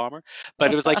of Laura Palmer.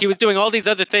 But it was like he was doing all these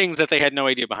other things that they had no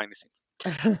idea behind the scenes.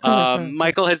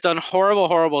 Michael has done horrible,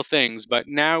 horrible things, but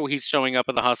now he's showing up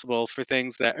at the hospital for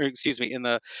things that, or excuse me, in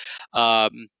the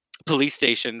um, police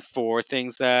station for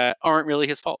things that aren't really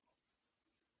his fault.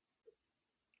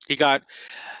 He got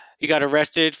he got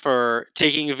arrested for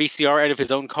taking a VCR out of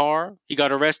his own car. He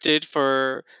got arrested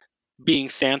for being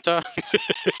Santa.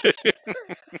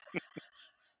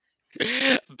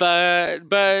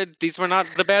 But these were not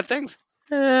the bad things.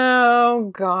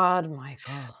 Oh, God,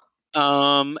 Michael.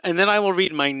 And then I will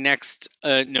read my next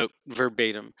note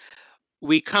verbatim.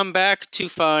 We come back to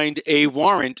find a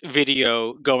warrant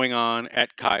video going on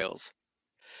at Kyle's,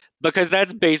 because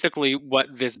that's basically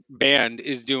what this band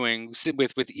is doing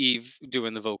with Eve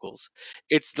doing the vocals.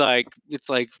 It's like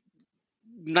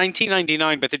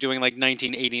 1999, but they're doing like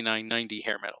 1989, 90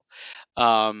 hair metal.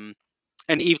 Um,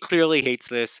 and Eve clearly hates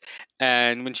this,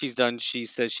 and when she's done, she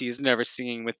says she's never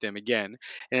singing with them again.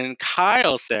 And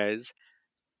Kyle says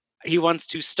he wants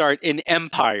to start an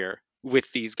empire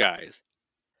with these guys.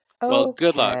 Well,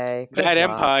 good luck. Okay, That good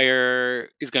luck. empire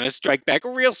is going to strike back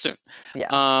real soon. Yeah.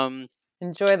 Um,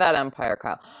 Enjoy that empire,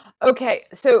 Kyle. Okay,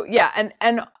 so yeah,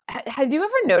 and had you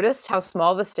ever noticed how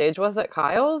small the stage was at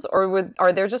Kyle's, or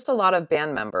are there just a lot of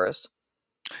band members?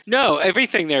 no,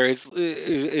 everything there is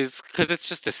because it's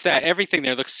just a set. Everything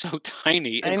there looks so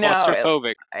tiny I and know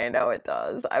claustrophobic. I know it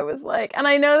does. I was like, and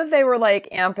I know that they were like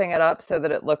amping it up so that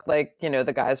it looked like,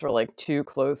 the guys were like too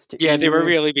close to Yeah, they were Eve.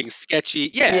 really being sketchy.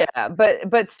 Yeah, Yeah,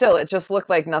 but still it just looked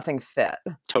like nothing fit.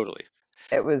 totally.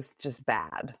 It was just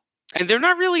bad. And they're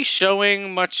not really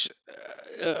showing much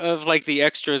of like the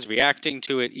extras reacting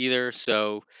to it either,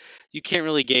 so you can't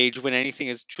really gauge when anything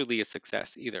is truly a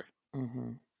success either.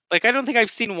 Hmm. Like I don't think I've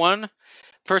seen one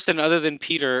person other than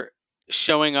Peter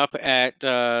showing up at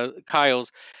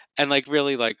Kyle's and like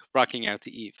really like rocking out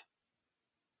to Eve.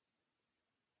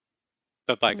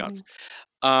 But bygones.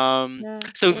 Yeah.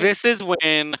 So this is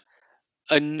when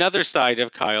another side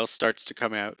of Kyle starts to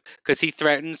come out because he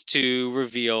threatens to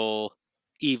reveal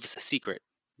Eve's secret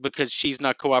because she's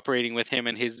not cooperating with him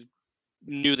and his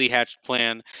newly hatched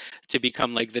plan to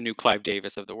become like the new Clive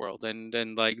Davis of the world, and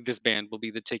like this band will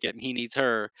be the ticket, and he needs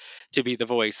her to be the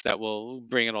voice that will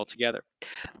bring it all together.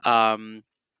 Um,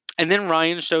 and then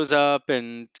Ryan shows up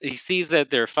and he sees that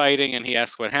they're fighting and he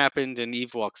asks what happened, and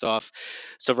Eve walks off.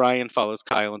 So Ryan follows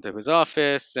Kyle into his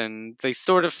office and they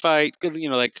sort of fight.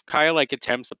 Like Kyle like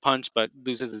attempts a punch but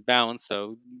loses his balance,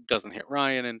 so doesn't hit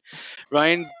Ryan. And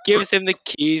Ryan gives him the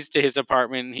keys to his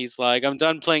apartment. And he's like, "I'm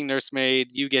done playing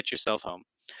nursemaid. You get yourself home."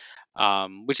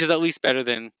 Which is at least better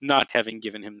than not having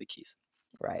given him the keys.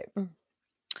 Right.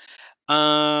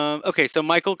 Okay, so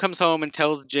Michael comes home and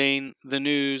tells Jane the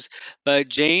news, but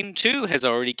Jane too has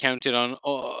already counted on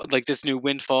like this new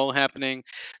windfall happening.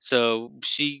 So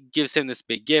she gives him this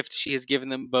big gift. She has given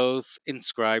them both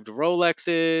inscribed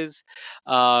Rolexes,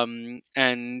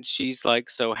 and she's like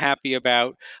so happy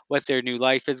about what their new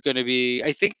life is going to be.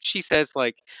 I think she says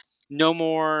like, no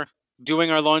more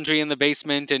doing our laundry in the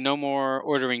basement and no more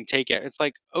ordering takeout. It's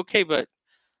like, okay, but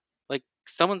like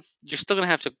you're still gonna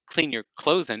have to clean your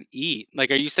clothes and eat.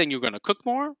 Like, are you saying you're gonna cook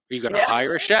more? Are you gonna Yeah.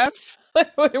 hire a chef?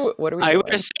 What are we I would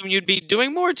doing? assume you'd be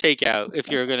doing more takeout if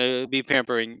you're gonna be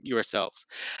pampering yourselves.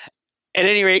 At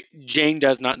any rate, Jane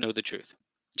does not know the truth.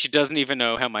 She doesn't even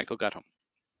know how Michael got home.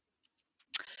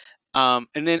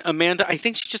 And then Amanda, I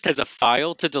think she just has a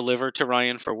file to deliver to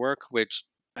Ryan for work, which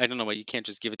I don't know why you can't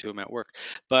just give it to him at work.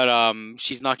 But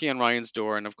she's knocking on Ryan's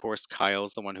door, and of course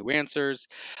Kyle's the one who answers.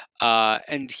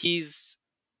 And he's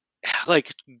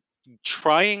like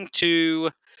trying to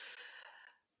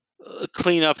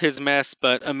clean up his mess,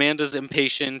 but Amanda's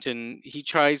impatient and he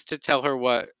tries to tell her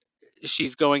what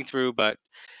she's going through, but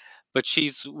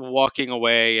she's walking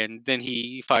away, and then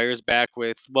he fires back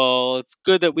with, "Well, it's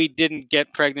good that we didn't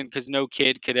get pregnant because no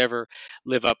kid could ever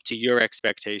live up to your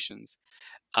expectations."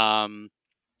 Um,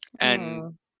 and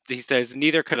Mm. he says,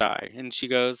 "Neither could I." And she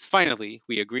goes, "Finally,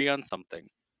 we agree on something."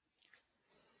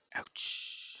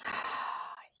 Ouch.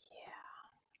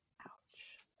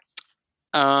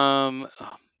 Um,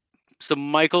 so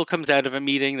Michael comes out of a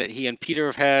meeting that he and Peter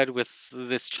have had with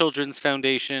this children's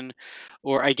foundation,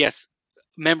 or I guess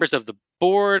members of the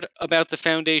board about the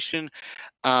foundation.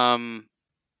 Um,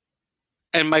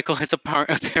 and Michael has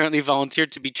apparently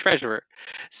volunteered to be treasurer,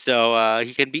 so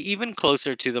he can be even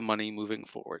closer to the money moving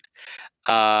forward.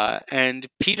 And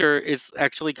Peter is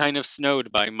actually kind of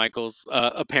snowed by Michael's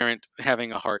apparent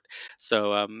having a heart.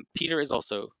 So Peter is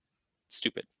also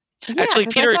stupid. Yeah, Actually,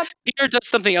 because I thought, Peter does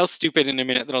something else stupid in a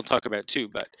minute that I'll talk about too.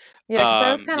 But yeah, because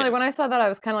I was kind of yeah, like, when I saw that, I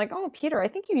was kind of like, oh, Peter, I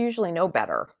think you usually know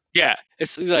better. yeah,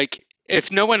 it's like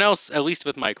if no one else, at least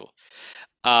with Michael.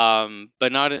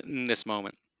 But not in this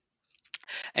moment.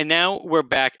 And now we're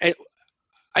back. I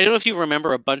don't know if you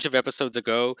remember a bunch of episodes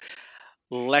ago,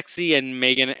 Lexi and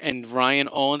Megan and Ryan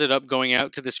all ended up going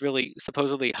out to this really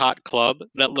supposedly hot club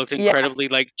that looked incredibly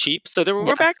Yes. like cheap. So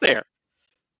we're back Yes. there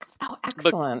Oh,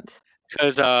 excellent.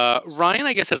 because Ryan,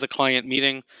 I guess, has a client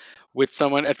meeting with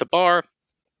someone at the bar,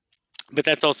 but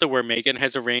that's also where Megan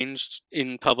has arranged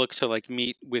in public to like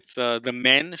meet with the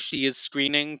men she is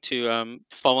screening to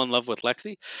fall in love with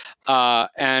Lexi,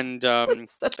 and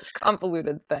It's such a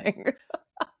convoluted thing.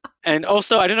 and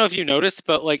also I don't know if you noticed,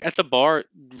 but like at the bar,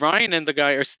 Ryan and the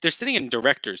guy they're sitting in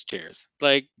directors' chairs.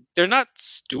 Like they're not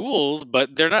stools,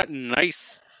 but they're not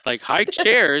nice like high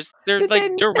chairs. They're Did like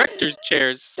they directors'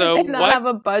 chairs. did So they not have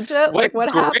a budget? what Like, what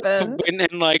grip happened? went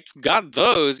and like got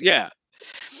those? Yeah.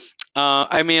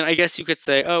 I mean, I guess you could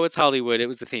say, oh, it's Hollywood. It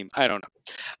was the theme. I don't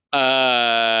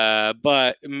know.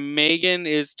 But Megan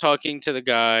is talking to the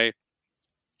guy,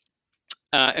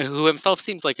 who himself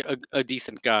seems like a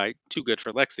decent guy, too good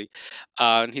for Lexi.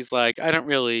 And he's like, I don't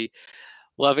really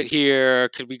love it here.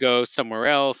 Could we go somewhere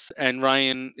else? And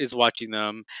Ryan is watching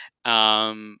them,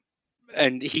 um,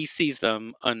 and he sees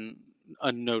them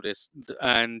unnoticed.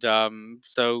 And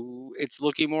so it's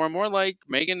looking more and more like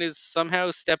Megan is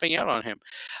somehow stepping out on him,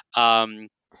 um,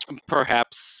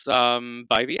 perhaps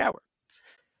by the hour.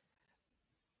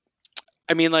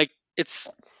 I mean, like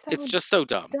It's it's so just so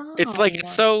dumb. It's like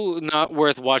it's dumb. so not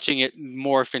worth watching it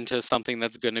morph into something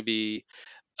that's going to be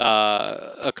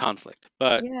a conflict.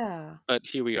 Yeah. But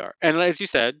here we are, and as you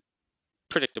said,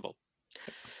 predictable.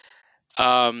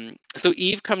 So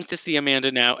Eve comes to see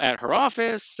Amanda now at her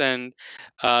office and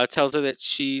tells her that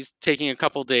she's taking a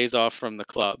couple days off from the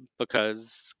club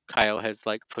because Kyle has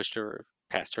like pushed her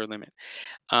past her limit.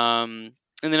 Um,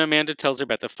 And then Amanda tells her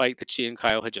about the fight that she and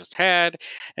Kyle had just had,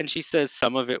 and she says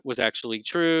some of it was actually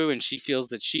true, and she feels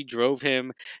that she drove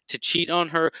him to cheat on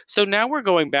her. So now we're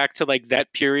going back to like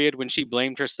that period when she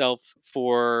blamed herself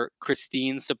for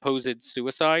Christine's supposed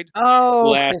suicide Oh,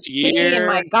 last Christine,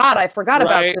 my year, God, I forgot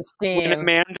about right? When Christine.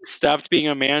 Amanda stopped being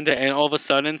Amanda and all of a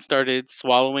sudden started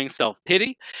swallowing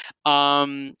self-pity.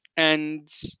 And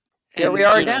Here we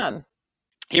and are you know, again.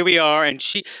 here we are, and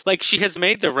she has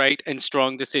made the right and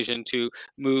strong decision to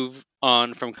move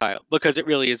on from Kyle because it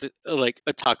really is like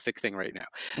a toxic thing right now.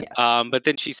 Yes. But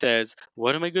then she says,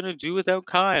 "What am I going to do without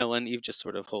Kyle?" And Eve just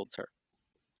sort of holds her.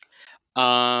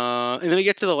 And then we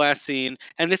get to the last scene,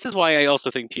 and this is why I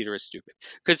also think Peter is stupid,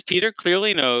 because Peter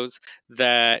clearly knows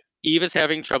that Eve is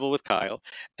having trouble with Kyle,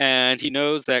 and he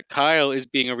knows that Kyle is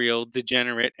being a real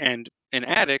degenerate and an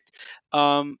addict.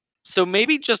 So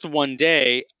maybe just one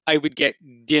day I would get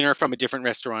dinner from a different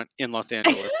restaurant in Los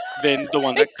Angeles than the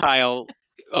one that Kyle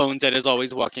owns and is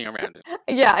always walking around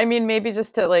in. Yeah, I mean, maybe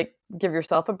just to like give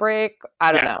yourself a break.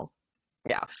 I don't Yeah. know.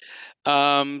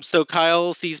 Yeah. So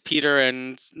Kyle sees Peter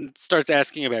and starts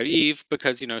asking about Eve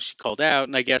because she called out,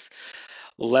 and I guess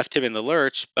left him in the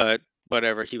lurch, but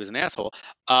whatever, he was an asshole.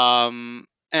 Um,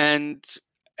 and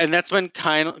and that's when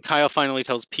Kyle finally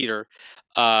tells Peter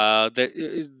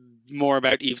that more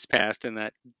about Eve's past and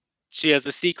that she has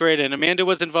a secret, and Amanda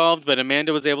was involved, but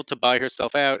Amanda was able to buy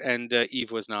herself out, and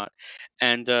Eve was not,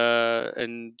 and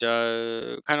kind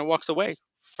of walks away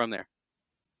from there.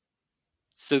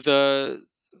 So the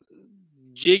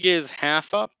jig is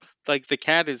half up. Like the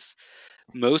cat is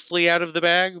mostly out of the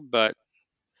bag, but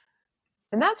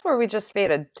And that's where we just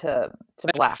faded to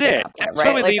that's black at it. that point,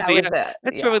 right? Like that was it.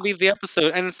 That's where Yeah. we leave the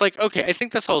episode, and it's like, okay, I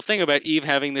think this whole thing about Eve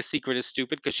having this secret is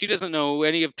stupid because she doesn't know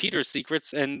any of Peter's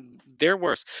secrets, and they're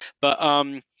worse. But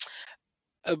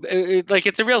like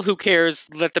it's a real who cares,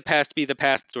 let the past be the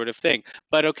past sort of thing.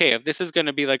 But okay, if this is going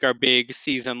to be like our big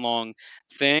season long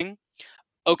thing,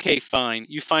 okay, fine.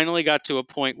 You finally got to a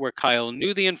point where Kyle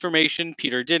knew the information,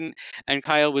 Peter didn't, and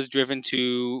Kyle was driven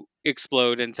to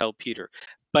explode and tell Peter.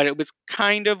 But it was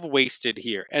kind of wasted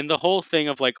here. And the whole thing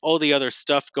of like all the other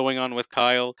stuff going on with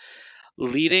Kyle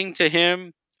leading to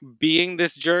him being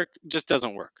this jerk just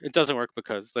doesn't work. It doesn't work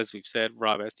because, as we've said,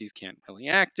 Rob Estes can't really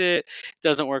act it. It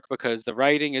doesn't work because the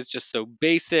writing is just so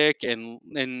basic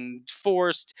and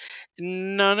forced.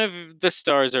 None of the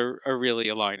stars are really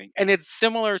aligning. And it's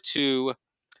similar to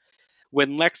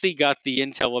when Lexi got the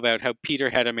intel about how Peter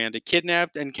had Amanda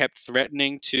kidnapped and kept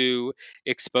threatening to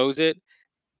expose it,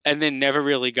 and then never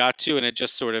really got to, and it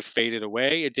just sort of faded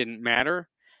away. It didn't matter.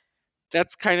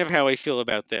 That's kind of how I feel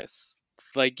about this.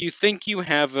 Like, you think you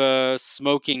have a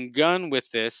smoking gun with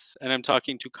this, and I'm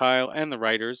talking to Kyle and the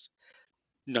writers,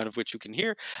 none of which you can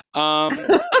hear, um,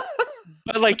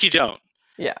 but like you don't.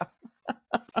 Yeah.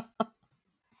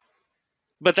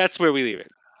 But that's where we leave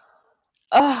it.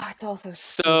 Oh, it's all so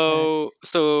stupid.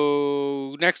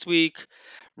 So next week,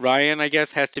 Ryan, I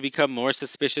guess, has to become more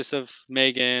suspicious of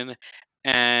Megan,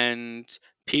 and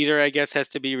Peter, I guess, has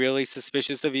to be really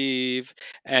suspicious of Eve,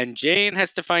 and Jane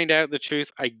has to find out the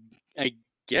truth. I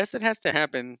guess it has to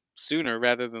happen sooner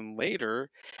rather than later,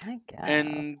 I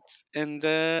and guess. and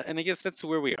I guess that's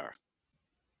where we are.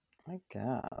 I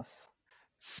guess.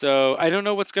 So I don't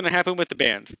know what's going to happen with the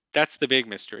band. That's the big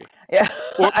mystery, Yeah.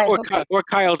 or I or hope that or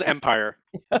Kyle's empire.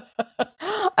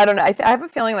 I don't know. I have a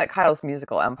feeling that Kyle's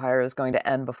musical empire is going to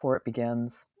end before it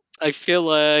begins. I feel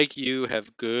like you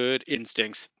have good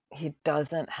instincts. He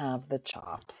doesn't have the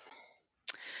chops.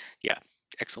 Yeah,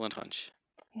 excellent hunch.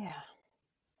 Yeah.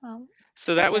 Well,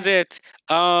 So that was okay. it.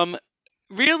 Um,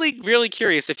 really, really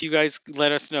curious if you guys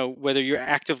let us know whether you're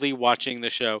actively watching the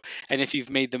show and if you've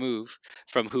made the move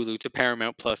from Hulu to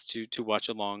Paramount Plus to watch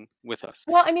along with us.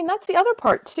 Well, I mean, that's the other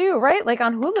part too, right? Like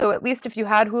on Hulu, at least if you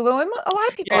had Hulu, and a lot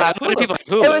of people Yeah, have a lot of Hulu. people have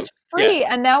It Hulu. was Yeah, free,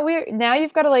 and now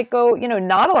you've got to like go.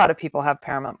 Not a lot of people have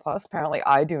Paramount Plus. Apparently,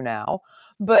 I do now.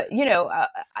 But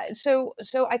so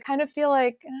I kind of feel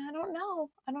like I don't know.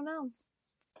 I don't know.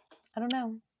 I don't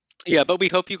know. yeah, but we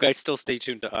hope you guys still stay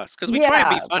tuned to us because we try and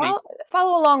be Yeah, funny.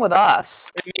 follow along with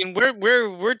us. I mean,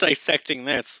 we're dissecting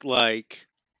this like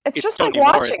It's it's just like Toni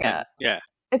watching Morrison. it. Yeah,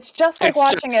 It's just like it's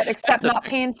just watching it, that's except the not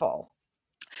thing. painful.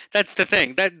 That's the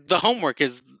thing. That the homework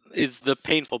is the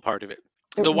painful part of it.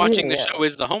 It The watching really the show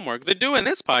is is. the homework. The doing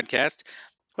this podcast,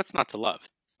 what's not to love?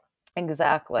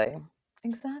 Exactly.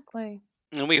 Exactly.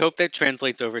 And we hope that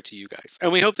translates over to you guys.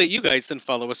 And we hope that you guys then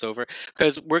follow us over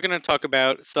because we're going to talk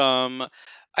about some,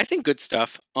 I think, good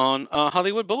stuff on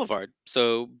Hollywood Boulevard.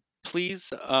 So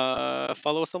please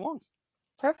follow us along.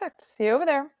 Perfect. See you over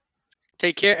there.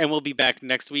 Take care, and we'll be back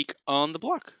next week on the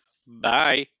block.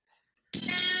 Bye.